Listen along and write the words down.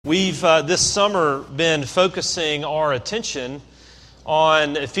We've this summer been focusing our attention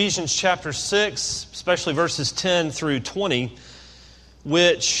on Ephesians chapter 6, especially verses 10 through 20,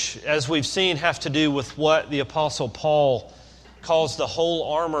 which, as we've seen, have to do with what the Apostle Paul calls the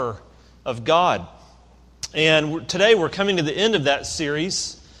whole armor of God. And today we're coming to the end of that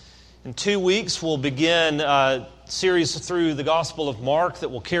series. In 2 weeks we'll begin a series through the Gospel of Mark that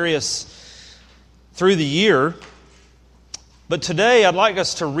will carry us through the year. But today I'd like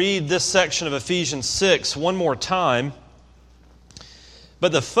us to read this section of Ephesians 6 one more time.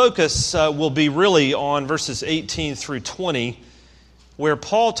 But the focus will be really on verses 18 through 20, where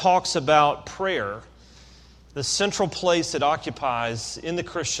Paul talks about prayer, the central place it occupies in the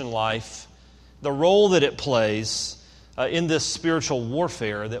Christian life, the role that it plays in this spiritual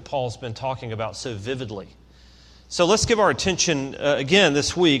warfare that Paul's been talking about so vividly. So let's give our attention again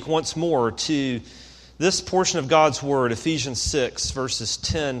this week once more to this portion of God's Word, Ephesians 6, verses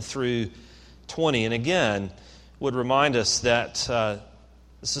 10 through 20. And again, would remind us that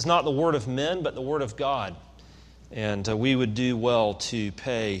this is not the word of men, but the word of God. And we would do well to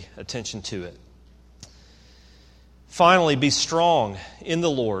pay attention to it. Finally, be strong in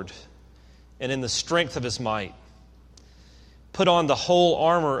the Lord and in the strength of His might. Put on the whole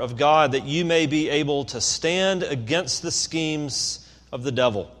armor of God that you may be able to stand against the schemes of the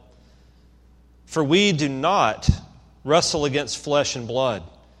devil. For we do not wrestle against flesh and blood,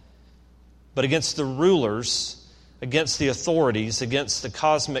 but against the rulers, against the authorities, against the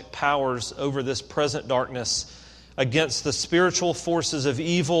cosmic powers over this present darkness, against the spiritual forces of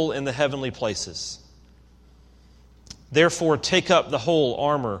evil in the heavenly places. Therefore, take up the whole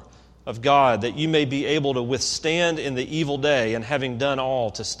armor of God, that you may be able to withstand in the evil day, and having done all,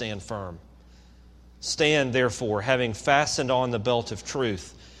 to stand firm. Stand, therefore, having fastened on the belt of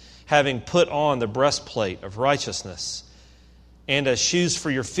truth, having put on the breastplate of righteousness, and as shoes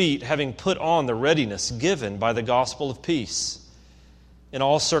for your feet, having put on the readiness given by the gospel of peace. In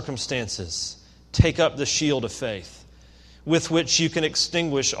all circumstances, take up the shield of faith, with which you can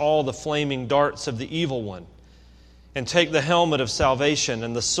extinguish all the flaming darts of the evil one, and take the helmet of salvation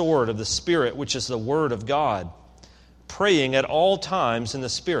and the sword of the Spirit, which is the word of God, praying at all times in the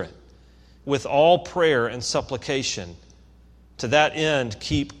Spirit, with all prayer and supplication. To that end,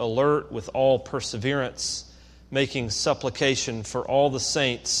 keep alert with all perseverance, making supplication for all the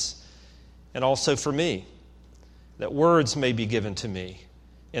saints, and also for me, that words may be given to me,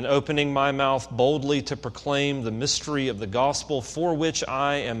 in opening my mouth boldly to proclaim the mystery of the gospel, for which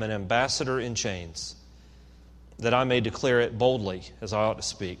I am an ambassador in chains, that I may declare it boldly as I ought to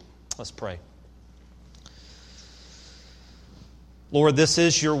speak. Let's pray. Lord, this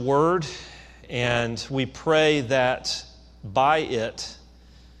is your word, and we pray that by it,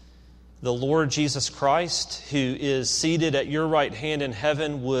 the Lord Jesus Christ, who is seated at your right hand in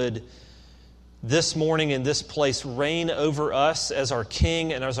heaven, would this morning in this place reign over us as our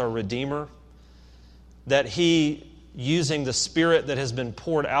King and as our Redeemer, that He, using the Spirit that has been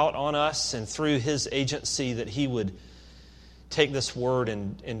poured out on us and through His agency, that He would take this word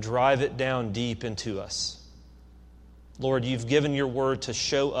and drive it down deep into us. Lord, you've given your word to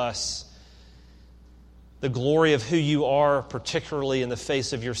show us the glory of who you are, particularly in the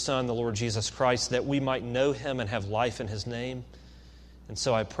face of your Son, the Lord Jesus Christ, that we might know Him and have life in His name. And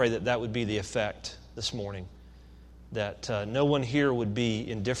so I pray that that would be the effect this morning, that no one here would be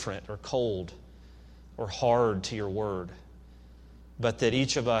indifferent or cold or hard to your word, but that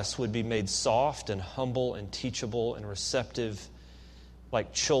each of us would be made soft and humble and teachable and receptive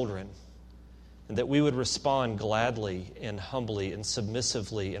like children, and that we would respond gladly and humbly and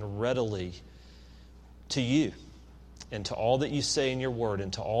submissively and readily to you and to all that you say in your word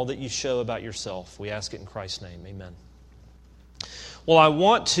and to all that you show about yourself. We ask it in Christ's name. Amen. Well, I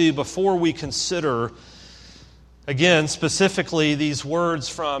want to, before we consider, again, specifically these words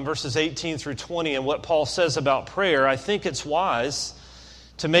from verses 18 through 20 and what Paul says about prayer, I think it's wise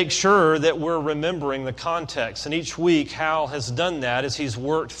to make sure that we're remembering the context. And each week, Hal has done that as he's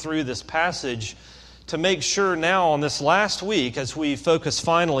worked through this passage to make sure now on this last week, as we focus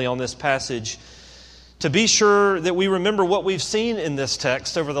finally on this passage, to be sure that we remember what we've seen in this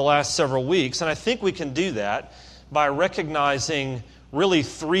text over the last several weeks. And I think we can do that by recognizing really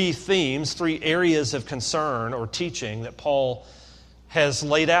three themes, three areas of concern or teaching that Paul has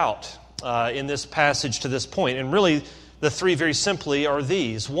laid out in this passage to this point. And really, the three very simply are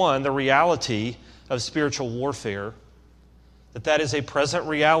these. One, the reality of spiritual warfare, that is a present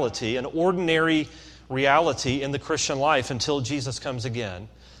reality, an ordinary reality in the Christian life until Jesus comes again.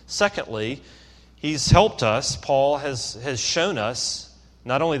 Secondly, he's helped us, Paul has shown us,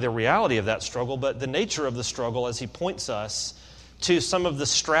 not only the reality of that struggle, but the nature of the struggle as he points us to some of the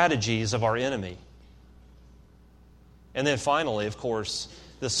strategies of our enemy. And then finally, of course,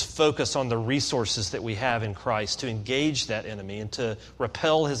 this focus on the resources that we have in Christ to engage that enemy and to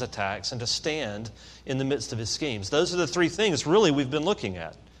repel his attacks and to stand in the midst of his schemes. Those are the three things really we've been looking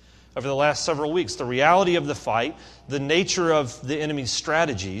at over the last several weeks. The reality of the fight, the nature of the enemy's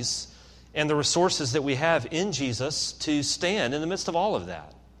strategies, and the resources that we have in Jesus to stand in the midst of all of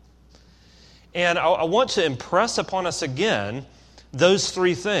that. And I want to impress upon us again those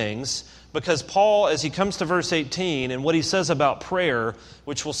three things, because Paul, as he comes to verse 18, and what he says about prayer,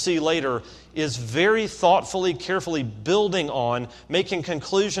 which we'll see later, is very thoughtfully, carefully building on, making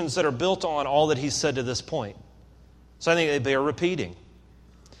conclusions that are built on all that he's said to this point. So I think they bear repeating.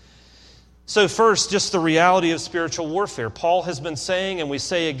 So first, just the reality of spiritual warfare. Paul has been saying, and we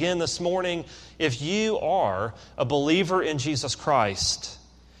say again this morning, if you are a believer in Jesus Christ,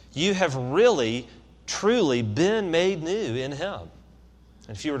 you have really, truly been made new in Him.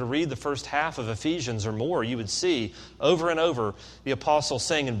 And if you were to read the first half of Ephesians or more, you would see over and over the apostle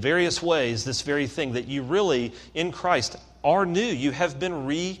saying in various ways this very thing, that you really, in Christ, are new. You have been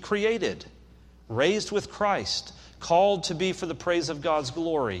recreated, raised with Christ, called to be for the praise of God's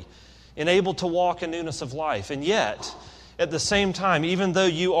glory, enabled to walk in newness of life. And yet, at the same time, even though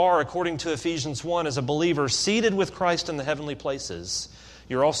you are, according to Ephesians 1, as a believer, seated with Christ in the heavenly places,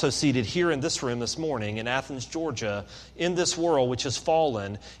 you're also seated here in this room this morning in Athens, Georgia, in this world which is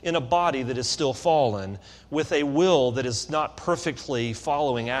fallen, in a body that is still fallen, with a will that is not perfectly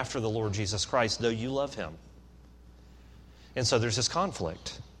following after the Lord Jesus Christ, though you love Him. And so there's this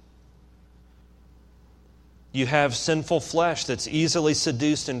conflict. You have sinful flesh that's easily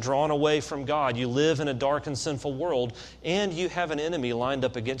seduced and drawn away from God. You live in a dark and sinful world, and you have an enemy lined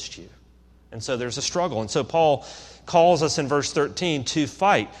up against you. And so there's a struggle. And so Paul calls us in verse 13 to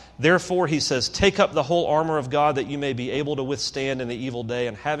fight. Therefore, he says, take up the whole armor of God that you may be able to withstand in the evil day,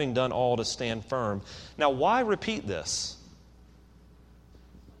 and having done all, to stand firm. Now, why repeat this?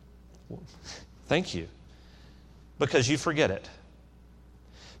 Thank you. Because you forget it.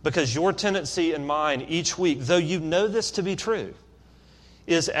 Because your tendency and mine each week, though you know this to be true,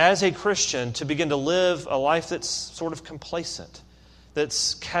 is as a Christian to begin to live a life that's sort of complacent,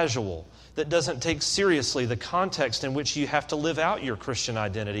 that's casual, that doesn't take seriously the context in which you have to live out your Christian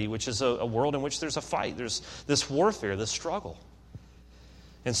identity, which is a world in which there's a fight, there's this warfare, this struggle.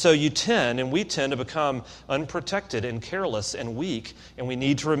 And so we tend to become unprotected and careless and weak, and we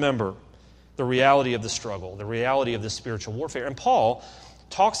need to remember the reality of the struggle, the reality of the spiritual warfare. And Paul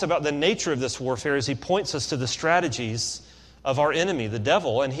talks about the nature of this warfare as he points us to the strategies of our enemy, the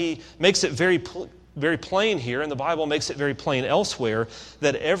devil, and he makes it very plain here, and the Bible makes it very plain elsewhere,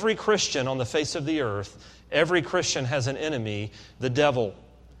 that every Christian on the face of the earth, every Christian has an enemy, the devil,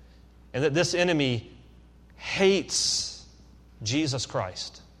 and that this enemy hates Jesus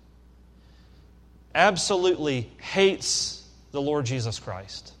Christ, absolutely hates the Lord Jesus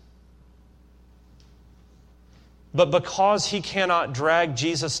Christ. But because he cannot drag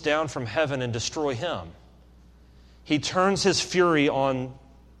Jesus down from heaven and destroy him, he turns his fury on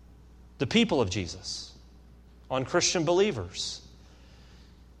the people of Jesus, on Christian believers,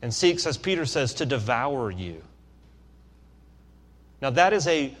 and seeks, as Peter says, to devour you. Now, that is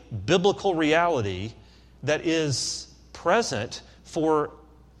a biblical reality that is present for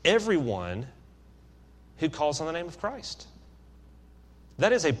everyone who calls on the name of Christ.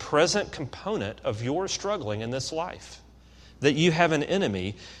 That is a present component of your struggling in this life, that you have an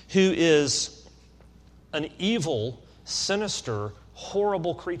enemy who is an evil, sinister,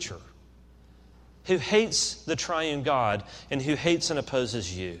 horrible creature who hates the triune God and who hates and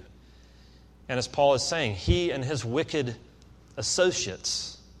opposes you. And as Paul is saying, he and his wicked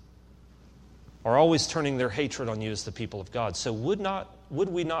associates are always turning their hatred on you as the people of God. So would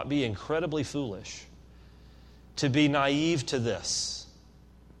we not be incredibly foolish to be naive to this?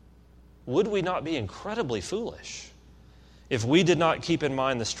 Would we not be incredibly foolish if we did not keep in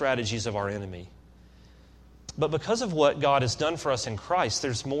mind the strategies of our enemy? But because of what God has done for us in Christ,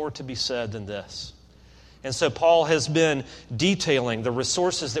 there's more to be said than this. And so Paul has been detailing the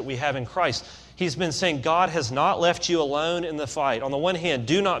resources that we have in Christ. He's been saying God has not left you alone in the fight. On the one hand,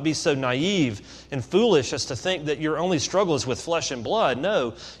 do not be so naive and foolish as to think that your only struggle is with flesh and blood.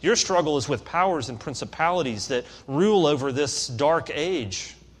 No, your struggle is with powers and principalities that rule over this dark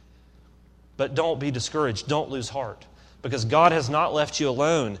age. But don't be discouraged. Don't lose heart. Because God has not left you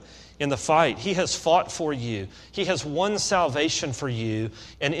alone in the fight. He has fought for you. He has won salvation for you.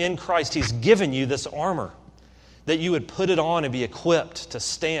 And in Christ, He's given you this armor that you would put it on and be equipped to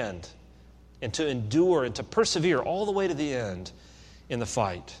stand and to endure and to persevere all the way to the end in the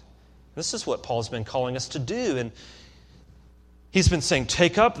fight. This is what Paul's been calling us to do. And He's been saying,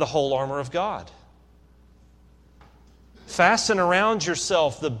 take up the whole armor of God. Fasten around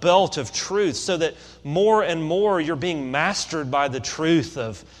yourself the belt of truth so that more and more you're being mastered by the truth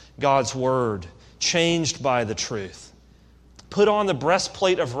of God's Word, changed by the truth. Put on the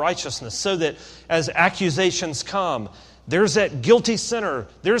breastplate of righteousness so that as accusations come, there's that guilty sinner.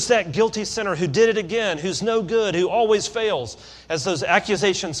 There's that guilty sinner who did it again, who's no good, who always fails. As those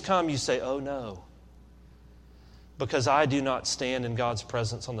accusations come, you say, oh no, because I do not stand in God's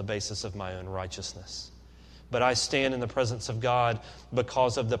presence on the basis of my own righteousness. But I stand in the presence of God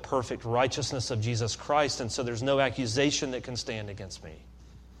because of the perfect righteousness of Jesus Christ, and so there's no accusation that can stand against me.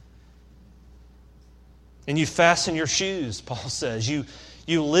 And you fasten your shoes, Paul says. You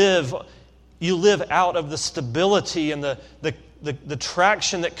live out of the stability and the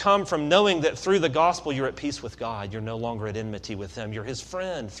traction that come from knowing that through the gospel you're at peace with God. You're no longer at enmity with Him. You're His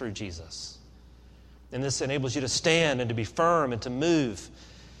friend through Jesus. And this enables you to stand and to be firm and to move.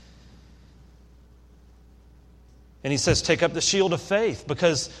 And he says, take up the shield of faith,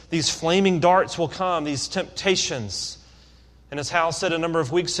 because these flaming darts will come, these temptations. And as Hal said a number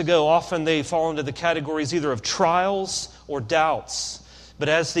of weeks ago, often they fall into the categories either of trials or doubts. But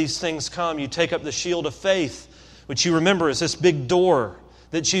as these things come, you take up the shield of faith, which you remember is this big door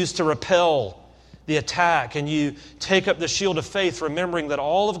that's used to repel the attack. And you take up the shield of faith, remembering that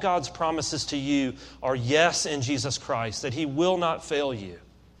all of God's promises to you are yes in Jesus Christ, that He will not fail you,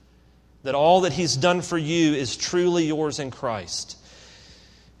 that all that He's done for you is truly yours in Christ.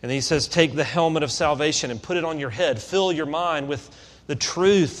 And then he says, take the helmet of salvation and put it on your head. Fill your mind with the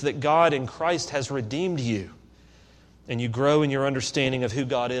truth that God in Christ has redeemed you. And you grow in your understanding of who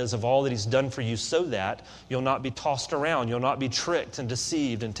God is, of all that He's done for you, so that you'll not be tossed around, you'll not be tricked and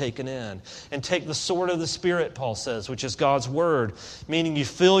deceived and taken in. And take the sword of the Spirit, Paul says, which is God's Word, meaning you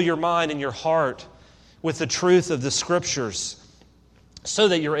fill your mind and your heart with the truth of the Scriptures, so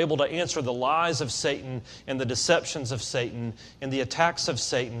that you're able to answer the lies of Satan and the deceptions of Satan and the attacks of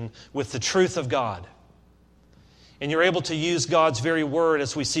Satan with the truth of God. And you're able to use God's very word,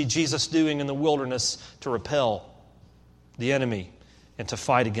 as we see Jesus doing in the wilderness, to repel the enemy and to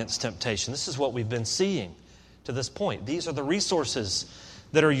fight against temptation. This is what we've been seeing to this point. These are the resources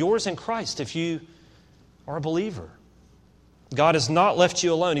that are yours in Christ if you are a believer. God has not left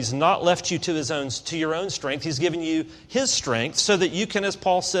you alone. He's not left you to your own strength. He's given you His strength so that you can, as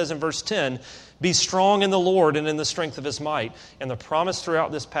Paul says in verse 10, be strong in the Lord and in the strength of His might. And the promise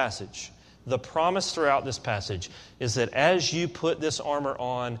throughout this passage is that as you put this armor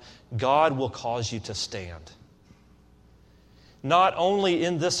on, God will cause you to stand. Not only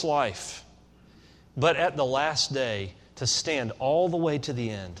in this life, but at the last day, to stand all the way to the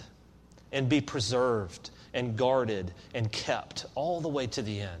end and be preserved and guarded and kept all the way to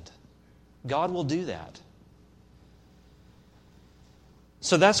the end. God will do that.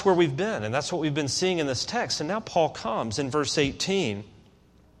 So that's where we've been, and that's what we've been seeing in this text. And now Paul comes in verse 18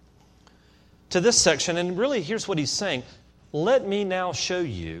 to this section, and really here's what he's saying. Let me now show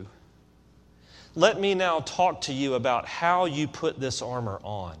you, let me now talk to you about how you put this armor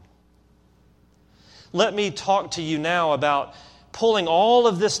on. Let me talk to you now about pulling all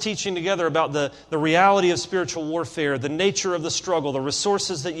of this teaching together about the reality of spiritual warfare, the nature of the struggle, the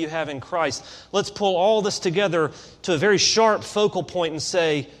resources that you have in Christ. Let's pull all this together to a very sharp focal point and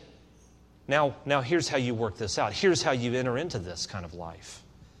say, now here's how you work this out. Here's how you enter into this kind of life.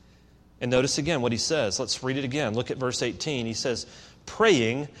 And notice again what he says. Let's read it again. Look at verse 18. He says,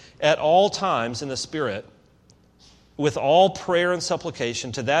 praying at all times in the Spirit, with all prayer and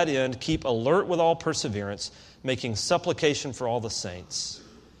supplication, to that end keep alert with all perseverance, making supplication for all the saints,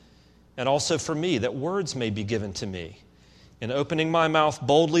 and also for me, that words may be given to me, in opening my mouth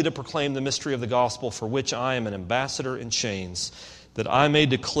boldly to proclaim the mystery of the gospel, for which I am an ambassador in chains, that I may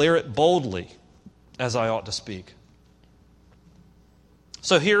declare it boldly as I ought to speak.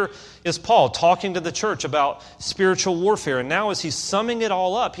 So here is Paul talking to the church about spiritual warfare, and now as he's summing it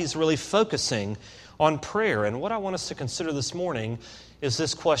all up, he's really focusing on prayer. And what I want us to consider this morning is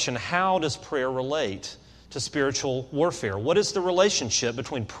this question: how does prayer relate to spiritual warfare? What is the relationship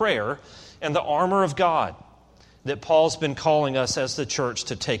between prayer and the armor of God that Paul's been calling us as the church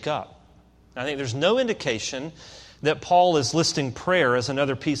to take up? I think there's no indication that Paul is listing prayer as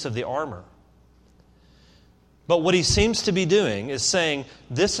another piece of the armor. But what he seems to be doing is saying,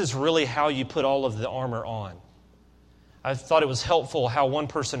 this is really how you put all of the armor on. I thought it was helpful how one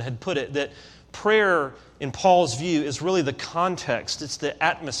person had put it, that prayer, in Paul's view, is really the context, it's the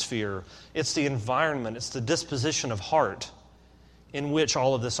atmosphere, it's the environment, it's the disposition of heart in which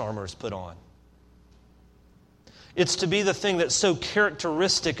all of this armor is put on. It's to be the thing that's so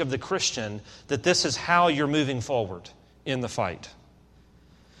characteristic of the Christian that this is how you're moving forward in the fight.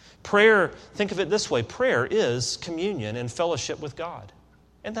 Prayer, think of it this way, prayer is communion and fellowship with God.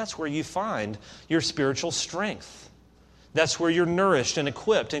 And that's where you find your spiritual strength. That's where you're nourished and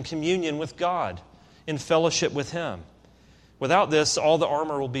equipped in communion with God, in fellowship with Him. Without this, all the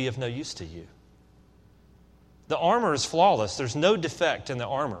armor will be of no use to you. The armor is flawless. There's no defect in the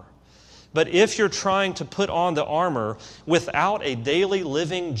armor. But if you're trying to put on the armor without a daily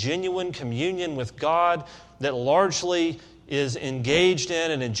living, genuine communion with God that largely is engaged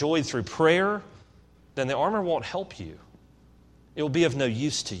in and enjoyed through prayer, then the armor won't help you. It will be of no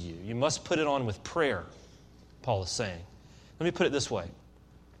use to you. You must put it on with prayer, Paul is saying. Let me put it this way.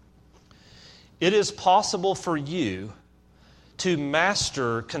 It is possible for you to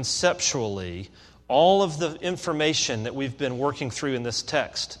master conceptually all of the information that we've been working through in this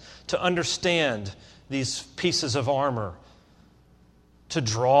text, to understand these pieces of armor, to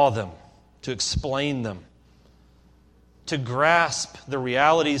draw them, to explain them, to grasp the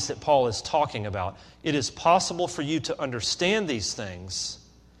realities that Paul is talking about. It is possible for you to understand these things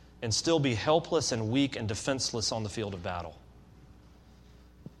and still be helpless and weak and defenseless on the field of battle.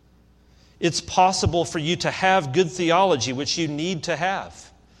 It's possible for you to have good theology, which you need to have.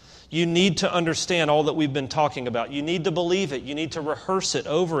 You need to understand all that we've been talking about. You need to believe it. You need to rehearse it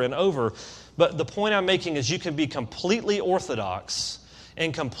over and over. But the point I'm making is you can be completely orthodox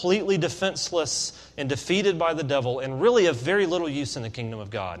and completely defenseless and defeated by the devil and really of very little use in the kingdom of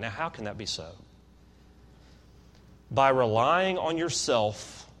God. Now, how can that be so? By relying on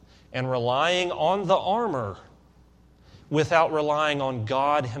yourself and relying on the armor without relying on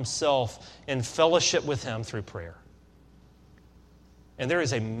God Himself in fellowship with Him through prayer. And there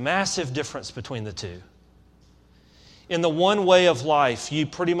is a massive difference between the two. In the one way of life, you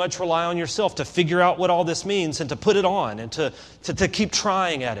pretty much rely on yourself to figure out what all this means and to put it on and to keep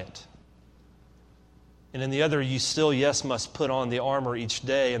trying at it. And in the other, you still, yes, must put on the armor each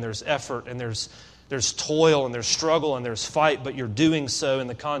day, and there's effort, and there's toil, and there's struggle, and there's fight, but you're doing so in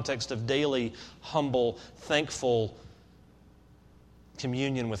the context of daily, humble, thankful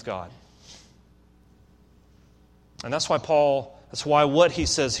communion with God. And that's why what he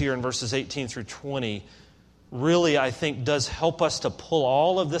says here in verses 18 through 20 really, I think, does help us to pull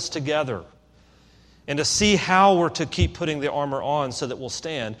all of this together and to see how we're to keep putting the armor on so that we'll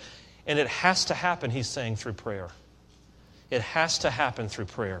stand. And it has to happen, he's saying, through prayer. It has to happen through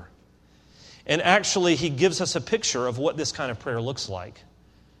prayer. And actually, he gives us a picture of what this kind of prayer looks like.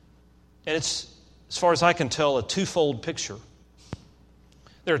 And it's, as far as I can tell, a twofold picture.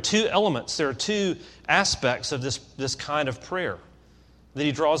 There are two elements, there are two aspects of this kind of prayer that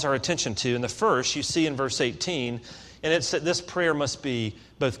he draws our attention to. And the first, you see in verse 18, and it's that this prayer must be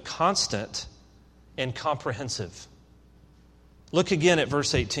both constant and comprehensive. Look again at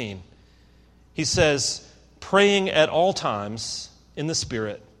verse 18. He says, praying at all times in the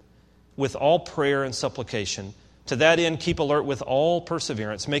Spirit, with all prayer and supplication. To that end, keep alert with all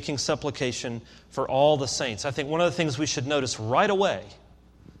perseverance, making supplication for all the saints. I think one of the things we should notice right away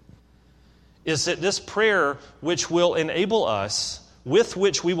is that this prayer, which will enable us, with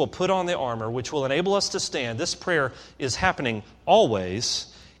which we will put on the armor, which will enable us to stand, this prayer is happening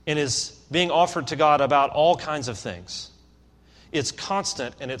always and is being offered to God about all kinds of things. It's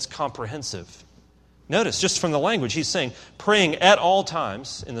constant and it's comprehensive. Notice, just from the language, he's saying, praying at all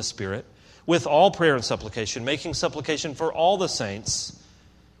times in the Spirit, with all prayer and supplication, making supplication for all the saints,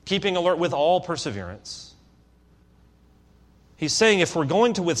 keeping alert with all perseverance. He's saying if we're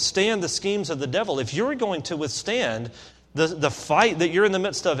going to withstand the schemes of the devil, if you're going to withstand the fight that you're in the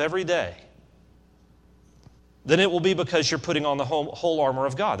midst of every day, then it will be because you're putting on the whole armor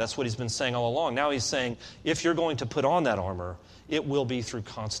of God. That's what he's been saying all along. Now he's saying if you're going to put on that armor, it will be through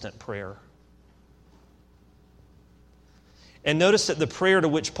constant prayer. And notice that the prayer to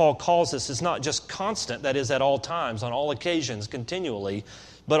which Paul calls us is not just constant, that is at all times, on all occasions, continually,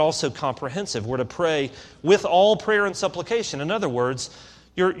 but also comprehensive. We're to pray with all prayer and supplication. In other words,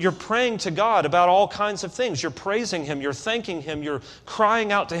 you're praying to God about all kinds of things. You're praising Him, you're thanking Him, you're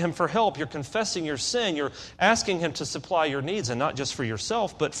crying out to Him for help, you're confessing your sin, you're asking Him to supply your needs, and not just for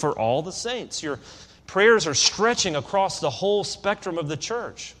yourself, but for all the saints. Your prayers are stretching across the whole spectrum of the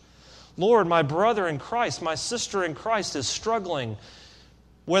church. Lord, my brother in Christ, my sister in Christ is struggling,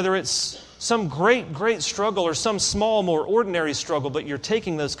 whether it's some great, great struggle or some small, more ordinary struggle, but you're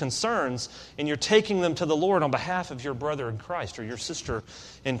taking those concerns and you're taking them to the Lord on behalf of your brother in Christ or your sister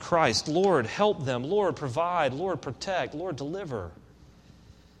in Christ. Lord, help them. Lord, provide. Lord, protect. Lord, deliver.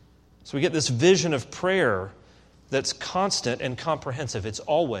 So we get this vision of prayer that's constant and comprehensive. It's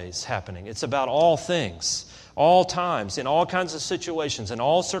always happening. It's about all things, all times, in all kinds of situations, in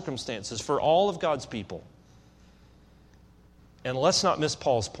all circumstances, for all of God's people. And let's not miss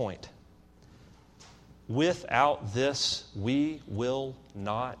Paul's point. Without this, we will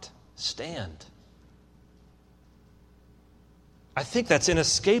not stand. I think that's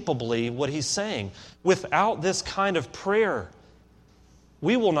inescapably what he's saying. Without this kind of prayer,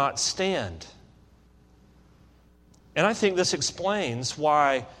 we will not stand. And I think this explains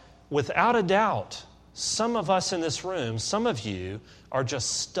why, without a doubt, some of us in this room, some of you, are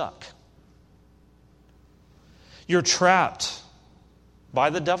just stuck. You're trapped by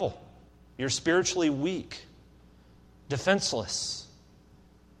the devil. You're spiritually weak, defenseless.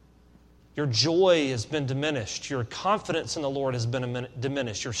 Your joy has been diminished. Your confidence in the Lord has been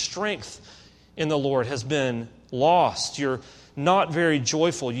diminished. Your strength in the Lord has been lost. You're not very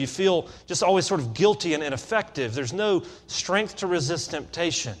joyful. You feel just always sort of guilty and ineffective. There's no strength to resist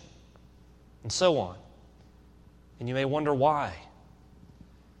temptation, and so on. And you may wonder why.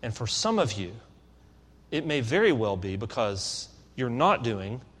 And for some of you, it may very well be because you're not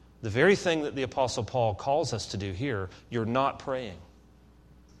doing the very thing that the Apostle Paul calls us to do here. You're not praying.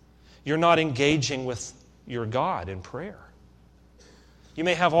 You're not engaging with your God in prayer. You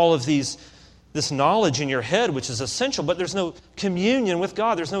may have all of this knowledge in your head, which is essential, but there's no communion with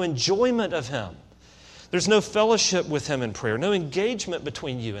God. There's no enjoyment of Him. There's no fellowship with Him in prayer, no engagement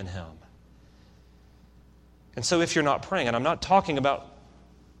between you and Him. And so if you're not praying, and I'm not talking about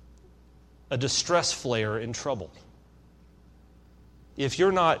a distress flare in trouble. If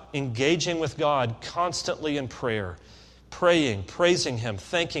you're not engaging with God constantly in prayer, praying, praising Him,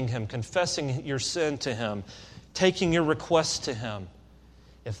 thanking Him, confessing your sin to Him, taking your requests to Him,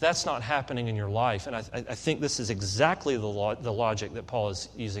 if that's not happening in your life, and I think this is exactly the logic that Paul is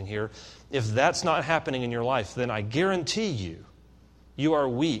using here, if that's not happening in your life, then I guarantee you are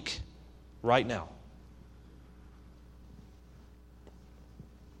weak right now.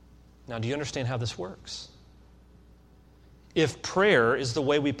 Now, do you understand how this works? If prayer is the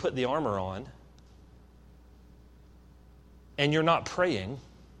way we put the armor on, and you're not praying,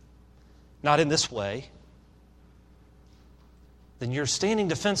 not in this way, then you're standing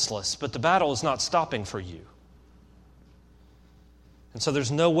defenseless, but the battle is not stopping for you. And so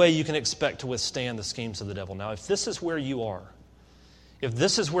there's no way you can expect to withstand the schemes of the devil. Now, if this is where you are, if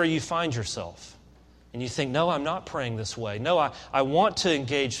this is where you find yourself, and you think, no, I'm not praying this way. No, I want to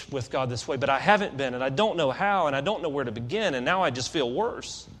engage with God this way, but I haven't been, and I don't know how, and I don't know where to begin, and now I just feel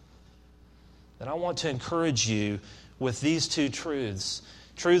worse. Then I want to encourage you with these two truths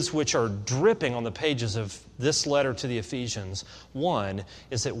which are dripping on the pages of this letter to the Ephesians. One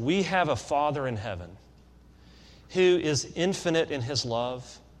is that we have a Father in heaven who is infinite in His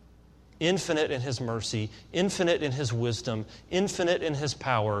love, infinite in His mercy, infinite in His wisdom, infinite in His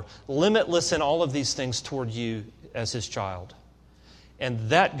power, limitless in all of these things toward you as His child. And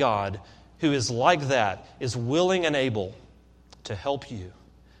that God, who is like that, is willing and able to help you,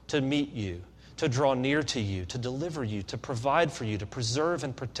 to meet you, to draw near to you, to deliver you, to provide for you, to preserve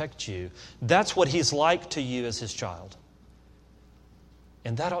and protect you. That's what He's like to you as His child.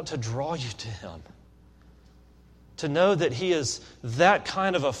 And that ought to draw you to Him. To know that He is that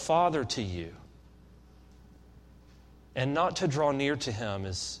kind of a Father to you. And not to draw near to Him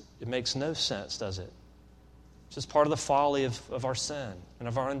it makes no sense, does it? It's just part of the folly of our sin and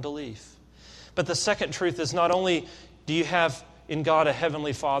of our unbelief. But the second truth is, not only do you have in God a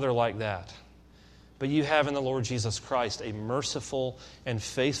heavenly Father like that, but you have in the Lord Jesus Christ a merciful and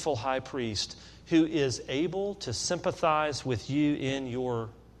faithful high priest who is able to sympathize with you in your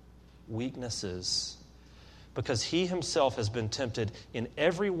weaknesses, because He Himself has been tempted in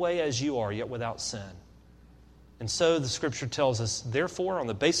every way as you are, yet without sin. And so the Scripture tells us, therefore, on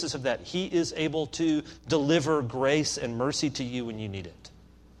the basis of that, He is able to deliver grace and mercy to you when you need it.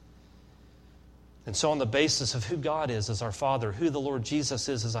 And so on the basis of who God is as our Father, who the Lord Jesus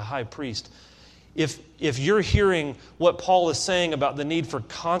is as a high priest, if you're hearing what Paul is saying about the need for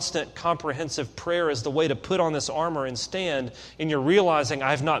constant, comprehensive prayer as the way to put on this armor and stand, and you're realizing,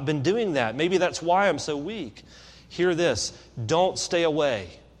 I've not been doing that, maybe that's why I'm so weak, hear this: don't stay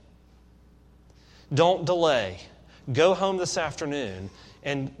away. Don't delay. Go home this afternoon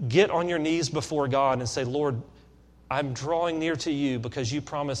and get on your knees before God and say, Lord, I'm drawing near to you because you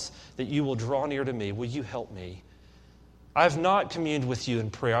promise that you will draw near to me. Will you help me? I've not communed with you in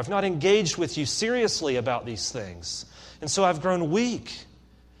prayer. I've not engaged with you seriously about these things. And so I've grown weak.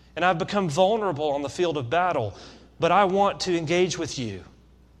 And I've become vulnerable on the field of battle. But I want to engage with you.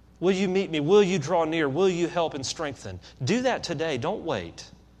 Will you meet me? Will you draw near? Will you help and strengthen? Do that today. Don't wait.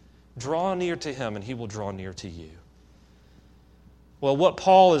 Draw near to Him and He will draw near to you. Well, what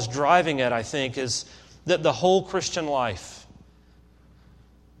Paul is driving at, I think, is that the whole Christian life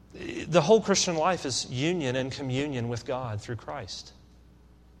The whole Christian life is union and communion with God through Christ.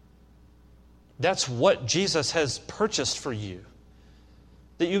 That's what Jesus has purchased for you.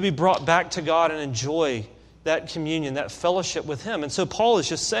 That you be brought back to God and enjoy that communion, that fellowship with Him. And so Paul is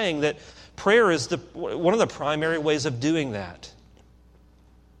just saying that prayer is one of the primary ways of doing that.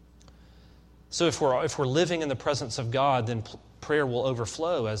 So if we're living in the presence of God, then prayer will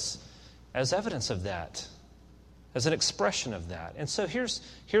overflow as evidence of that, as an expression of that. And so here's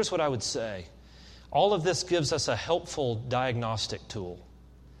what I would say. All of this gives us a helpful diagnostic tool.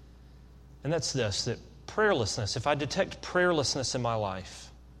 And that's this, that prayerlessness, if I detect prayerlessness in my life,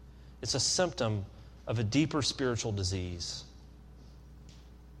 it's a symptom of a deeper spiritual disease.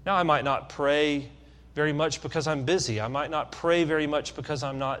 Now, I might not pray very much because I'm busy. I might not pray very much because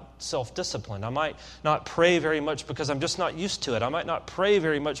I'm not self-disciplined. I might not pray very much because I'm just not used to it. I might not pray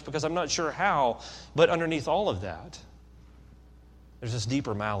very much because I'm not sure how. But underneath all of that, there's this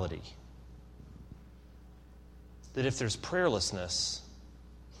deeper malady. That if there's prayerlessness,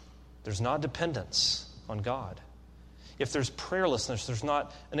 there's not dependence on God. If there's prayerlessness, there's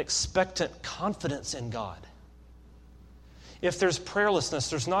not an expectant confidence in God. If there's prayerlessness,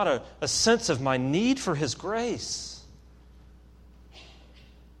 there's not a sense of my need for His grace.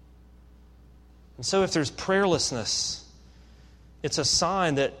 And so if there's prayerlessness, it's a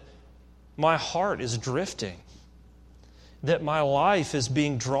sign that my heart is drifting, that my life is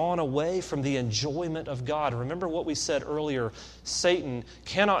being drawn away from the enjoyment of God. Remember what we said earlier, Satan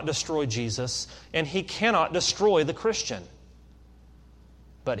cannot destroy Jesus, and he cannot destroy the Christian.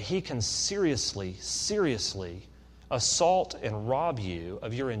 But he can seriously assault and rob you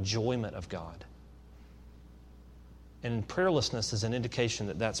of your enjoyment of God. And prayerlessness is an indication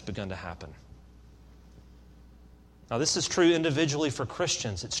that that's begun to happen. Now, this is true individually for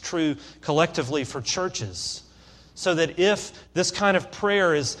Christians. It's true collectively for churches. So that if this kind of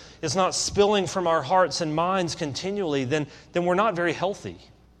prayer is not spilling from our hearts and minds continually, then we're not very healthy.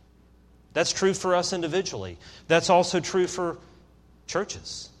 That's true for us individually. That's also true for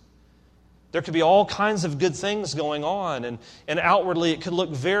churches. There could be all kinds of good things going on, and outwardly it could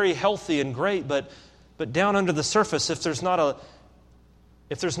look very healthy and great, but down under the surface, if there's not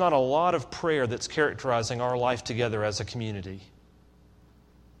a lot of prayer that's characterizing our life together as a community,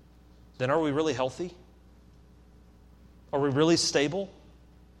 then are we really healthy? Are we really stable?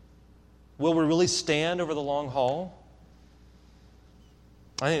 Will we really stand over the long haul?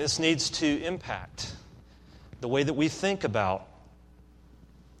 I think this needs to impact the way that we think about,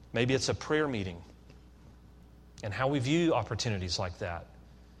 maybe it's a prayer meeting, and how we view opportunities like that.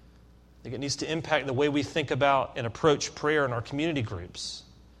 I think it needs to impact the way we think about and approach prayer in our community groups,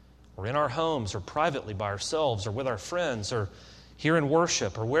 or in our homes, or privately by ourselves, or with our friends, or here in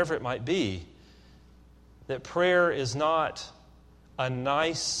worship, or wherever it might be. That prayer is not a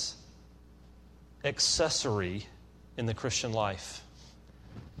nice accessory in the Christian life,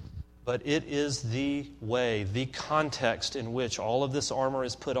 but it is the way, the context in which all of this armor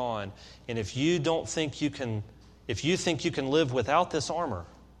is put on. And if you think you can live without this armor,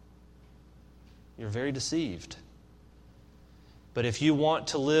 you're very deceived. But if you want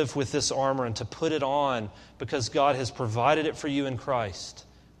to live with this armor and to put it on because God has provided it for you in Christ,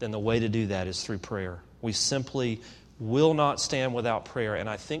 then the way to do that is through prayer. We simply will not stand without prayer. And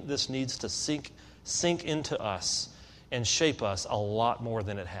I think this needs to sink into us and shape us a lot more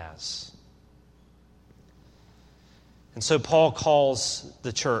than it has. And so Paul calls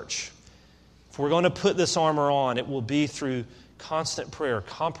the church. If we're going to put this armor on, it will be through constant prayer,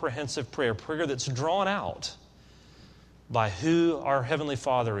 comprehensive prayer, prayer that's drawn out by who our Heavenly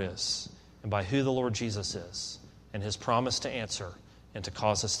Father is and by who the Lord Jesus is and His promise to answer and to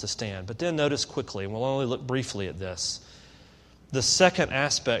cause us to stand. But then notice quickly, and we'll only look briefly at this, the second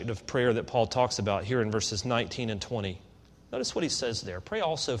aspect of prayer that Paul talks about here in verses 19 and 20. Notice what he says there. Pray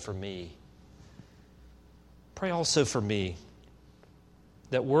also for me. Pray also for me,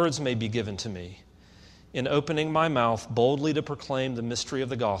 that words may be given to me, in opening my mouth boldly to proclaim the mystery of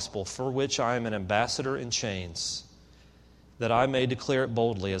the gospel, for which I am an ambassador in chains, that I may declare it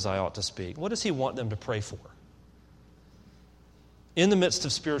boldly as I ought to speak. What does he want them to pray for? In the midst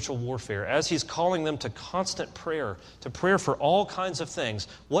of spiritual warfare, as he's calling them to constant prayer, to prayer for all kinds of things,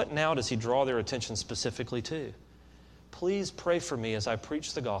 what now does he draw their attention specifically to? Please pray for me as I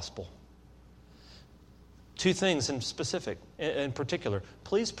preach the gospel. Two things in particular.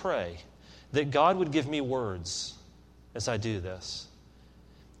 Please pray that God would give me words as I do this.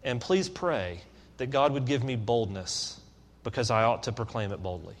 And please pray that God would give me boldness because I ought to proclaim it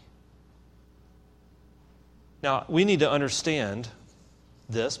boldly. Now, we need to understand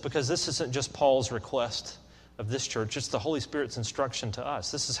this because this isn't just Paul's request of this church. It's the Holy Spirit's instruction to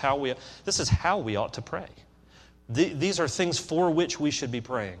us. This is how we ought to pray. These are things for which we should be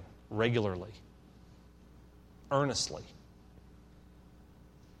praying regularly, earnestly.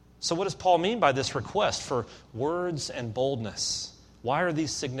 So what does Paul mean by this request for words and boldness? Why are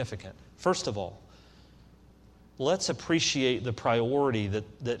these significant? First of all, let's appreciate the priority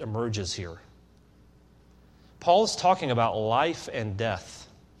that emerges here. Paul is talking about life and death,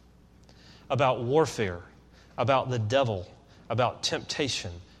 about warfare, about the devil, about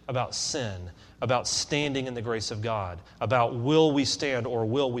temptation, about sin, about standing in the grace of God, about will we stand or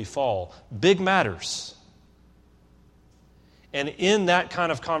will we fall. Big matters. And in that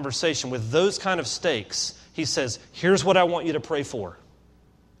kind of conversation, with those kind of stakes, he says, here's what I want you to pray for.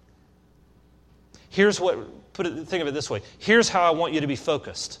 Think of it this way. Here's how I want you to be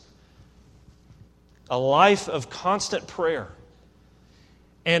focused. A life of constant prayer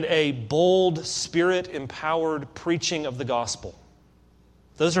and a bold, Spirit-empowered preaching of the gospel.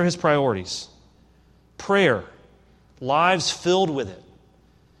 Those are his priorities. Prayer, lives filled with it,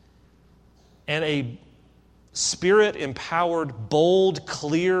 and a Spirit-empowered, bold,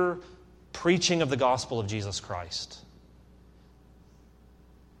 clear preaching of the gospel of Jesus Christ.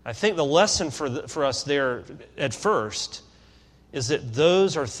 I think the lesson for us there at first is that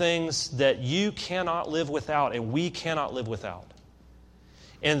those are things that you cannot live without and we cannot live without.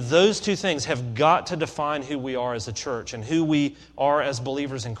 And those two things have got to define who we are as a church and who we are as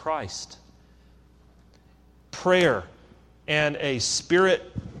believers in Christ. Prayer and a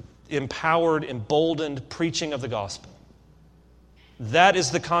Spirit-empowered, emboldened preaching of the gospel. That is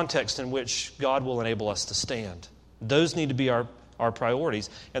the context in which God will enable us to stand. Those need to be our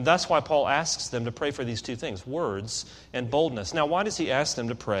priorities. And that's why Paul asks them to pray for these two things, words and boldness. Now, why does he ask them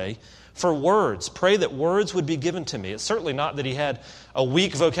to pray for words? Pray that words would be given to me. It's certainly not that he had a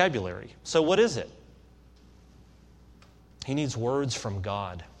weak vocabulary. So what is it? He needs words from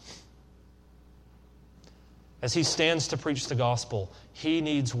God. As he stands to preach the gospel, he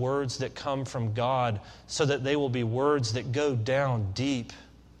needs words that come from God so that they will be words that go down deep.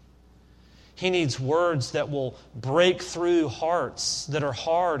 He needs words that will break through hearts that are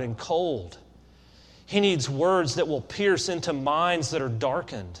hard and cold. He needs words that will pierce into minds that are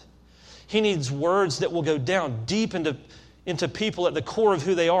darkened. He needs words that will go down deep into people at the core of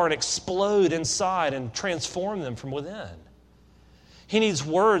who they are and explode inside and transform them from within. He needs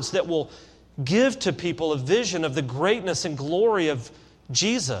words that will give to people a vision of the greatness and glory of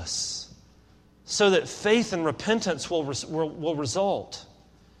Jesus so that faith and repentance will result.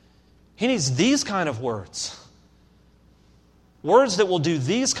 He needs these kind of words. Words that will do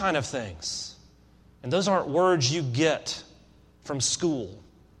these kind of things. And those aren't words you get from school.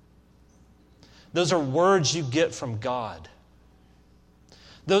 Those are words you get from God.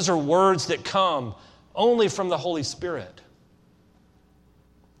 Those are words that come only from the Holy Spirit.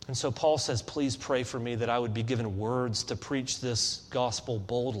 And so Paul says, please pray for me that I would be given words to preach this gospel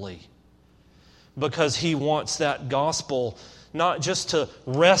boldly. Because he wants that gospel not just to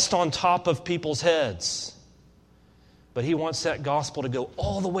rest on top of people's heads, but he wants that gospel to go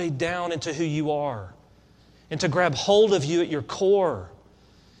all the way down into who you are and to grab hold of you at your core,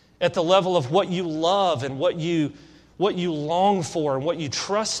 at the level of what you love and what you long for and what you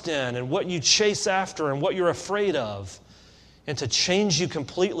trust in and what you chase after and what you're afraid of, and to change you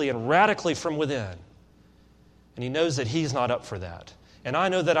completely and radically from within. And he knows that he's not up for that. And I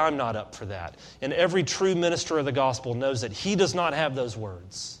know that I'm not up for that. And every true minister of the gospel knows that he does not have those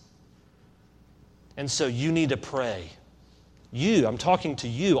words. And so you need to pray. I'm talking to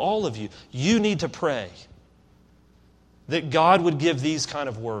you, all of you. You need to pray that God would give these kind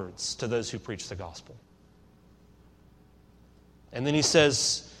of words to those who preach the gospel. And then he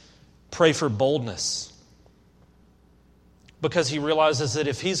says, pray for boldness. Because he realizes that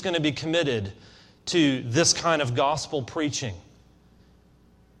if he's going to be committed to this kind of gospel preaching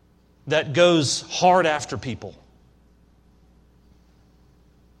that goes hard after people,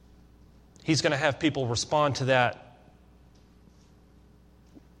 he's going to have people respond to that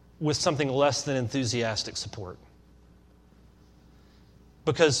with something less than enthusiastic support.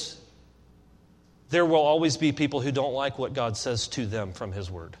 Because there will always be people who don't like what God says to them from his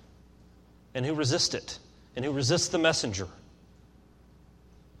word, and who resist it, and who resist the messenger. I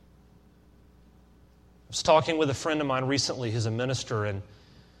was talking with a friend of mine recently who's a minister, and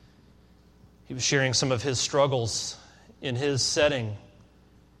he was sharing some of his struggles in his setting,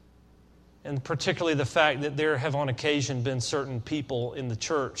 and particularly the fact that there have on occasion been certain people in the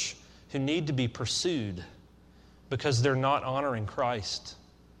church who need to be pursued because they're not honoring Christ.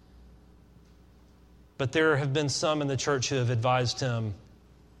 But there have been some in the church who have advised him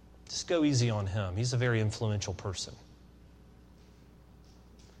Just go easy on him. He's a very influential person.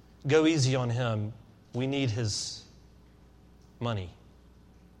 Go easy on him. We need his money.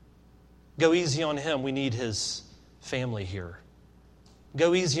 Go easy on him. We need his family here.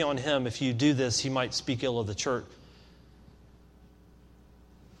 Go easy on him. If you do this, he might speak ill of the church.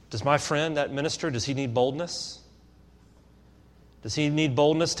 Does my friend, that minister, does he need boldness? Does he need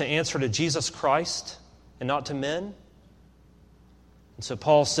boldness to answer to Jesus Christ and not to men? And so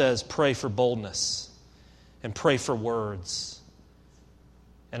Paul says, pray for boldness and pray for words.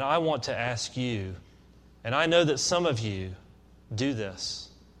 And I want to ask you, and I know that some of you do this,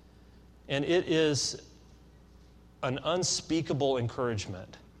 and it is an unspeakable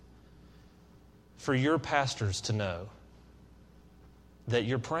encouragement for your pastors to know that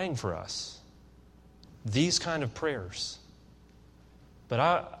you're praying for us. These kind of prayers. But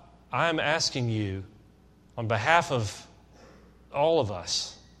I'm asking you, on behalf of all of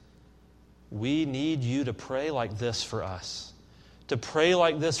us, we need you to pray like this for us. To pray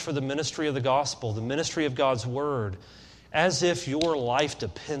like this for the ministry of the gospel, the ministry of God's word, as if your life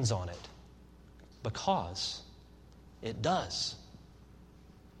depends on it. Because it does.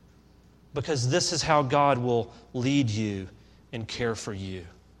 Because this is how God will lead you and care for you.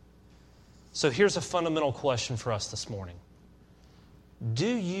 So here's a fundamental question for us this morning. Do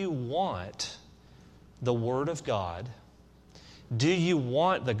you want the Word of God? Do you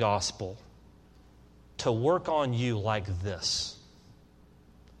want the gospel to work on you like this?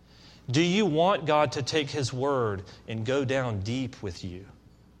 Do you want God to take His Word and go down deep with you?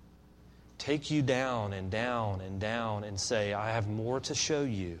 Take you down and down and down and say, I have more to show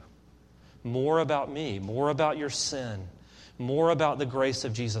you. More about me, more about your sin, more about the grace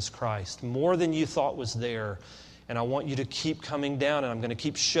of Jesus Christ, more than you thought was there. And I want you to keep coming down, and I'm going to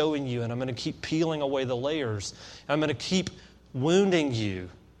keep showing you, and I'm going to keep peeling away the layers. And I'm going to keep wounding you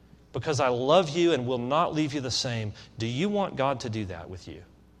because I love you and will not leave you the same. Do you want God to do that with you?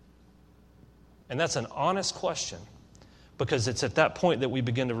 And that's an honest question, because it's at that point that we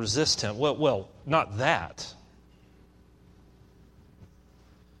begin to resist Him. Well, not that.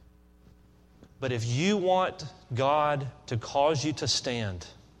 But if you want God to cause you to stand,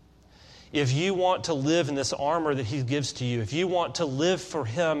 if you want to live in this armor that He gives to you, if you want to live for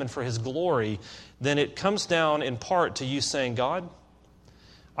Him and for His glory, then it comes down in part to you saying, God,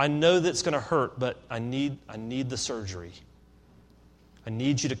 I know that's going to hurt, but I need the surgery. I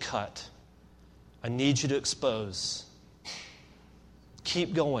need you to cut. I need you to expose.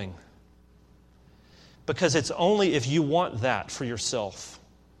 Keep going. Because it's only if you want that for yourself,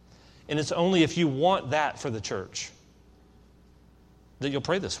 and it's only if you want that for the church, that you'll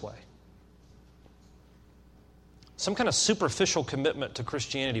pray this way. Some kind of superficial commitment to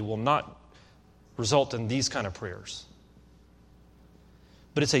Christianity will not result in these kind of prayers.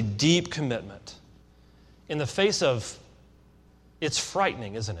 But it's a deep commitment. In the face of, it's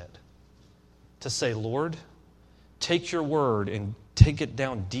frightening, isn't it? To say, Lord, take your word and take it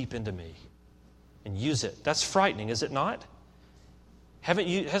down deep into me and use it. That's frightening, is it not?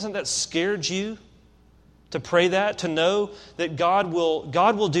 Hasn't that scared you to pray that, to know that God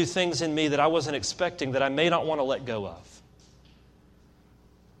will do things in me that I wasn't expecting, that I may not want to let go of?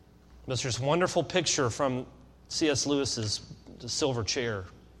 There's this wonderful picture from C.S. Lewis's The Silver Chair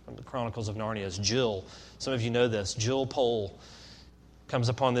from the Chronicles of Narnia. It's Jill. Some of you know this. Jill Pole comes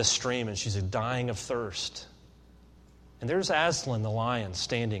upon this stream and she's dying of thirst. And there's Aslan the lion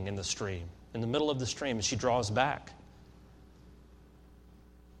standing in the stream, in the middle of the stream, and she draws back.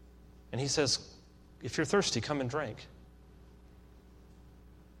 And he says, if you're thirsty, come and drink.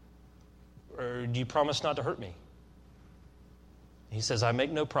 Or do you promise not to hurt me? He says, I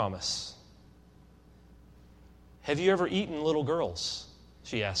make no promise. Have you ever eaten little girls?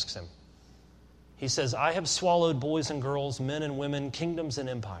 She asks him. He says, I have swallowed boys and girls, men and women, kingdoms and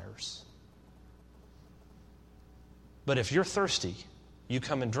empires. But if you're thirsty, you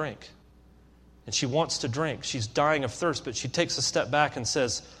come and drink. And she wants to drink. She's dying of thirst, but she takes a step back and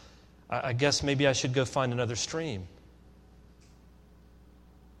says, I guess maybe I should go find another stream.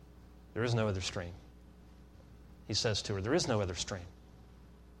 There is no other stream. He says to her, there is no other stream.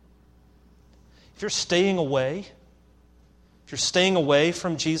 If you're staying away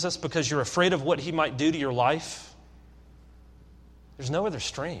from Jesus because you're afraid of what He might do to your life, there's no other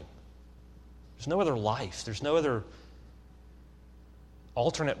stream. There's no other life. There's no other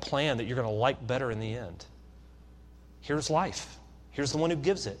alternate plan that you're going to like better in the end. Here's life. Here's the one who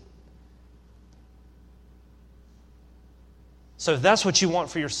gives it. So if that's what you want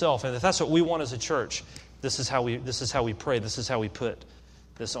for yourself, and if that's what we want as a church, this is how we pray. This is how we put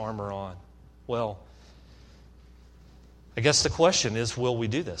this armor on. Well, I guess the question is, will we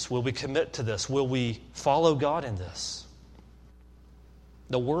do this? Will we commit to this? Will we follow God in this?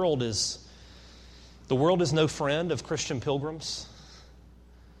 The world is no friend of Christian pilgrims.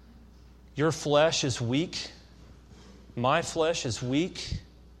 Your flesh is weak. My flesh is weak.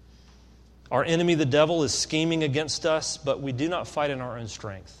 Our enemy, the devil, is scheming against us, but we do not fight in our own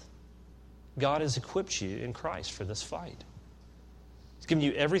strength. God has equipped you in Christ for this fight. He's given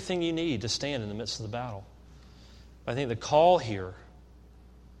you everything you need to stand in the midst of the battle. I think the call here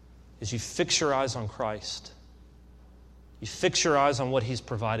is you fix your eyes on Christ. You fix your eyes on what He's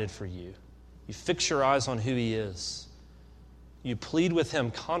provided for you. You fix your eyes on who He is. You plead with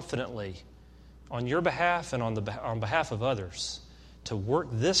Him confidently on your behalf and on behalf of others to work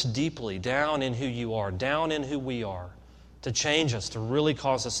this deeply down in who you are, down in who we are, to change us, to really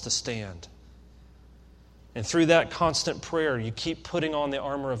cause us to stand. And through that constant prayer, you keep putting on the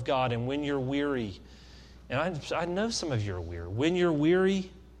armor of God, and when you're weary, and I know some of you are weary. When you're weary,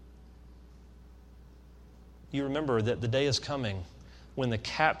 you remember that the day is coming when the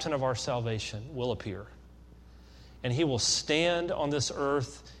captain of our salvation will appear. And He will stand on this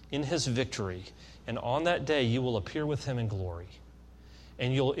earth in His victory. And on that day, you will appear with Him in glory.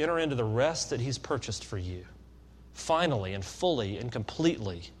 And you'll enter into the rest that He's purchased for you, finally and fully and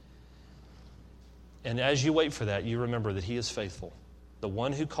completely. And as you wait for that, you remember that He is faithful. The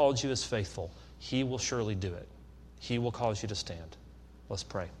one who called you is faithful. He will surely do it. He will cause you to stand. Let's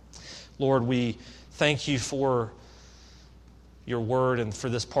pray. Lord, we thank You for Your word and for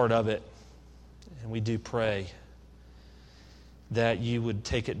this part of it. And we do pray that You would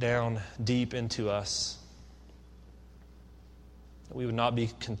take it down deep into us. That we would not be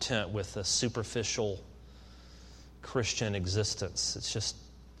content with a superficial Christian existence. It's just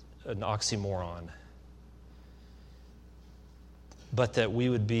an oxymoron. But that we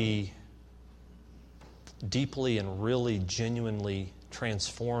would be deeply and really genuinely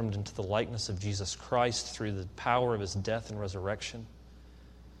transformed into the likeness of Jesus Christ through the power of His death and resurrection.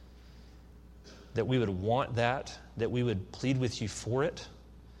 That we would want that we would plead with You for it,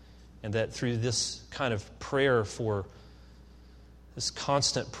 and that through this kind of prayer for this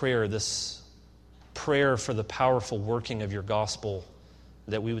constant prayer, this prayer for the powerful working of Your gospel,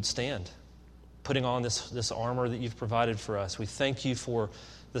 that we would stand, putting on this armor that You've provided for us. We thank You for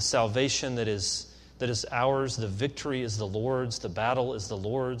the salvation that is ours. The victory is the Lord's. The battle is the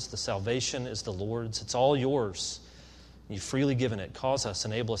Lord's. The salvation is the Lord's. It's all Yours. You've freely given it. Cause us,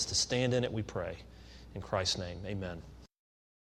 enable us to stand in it, we pray. In Christ's name, amen.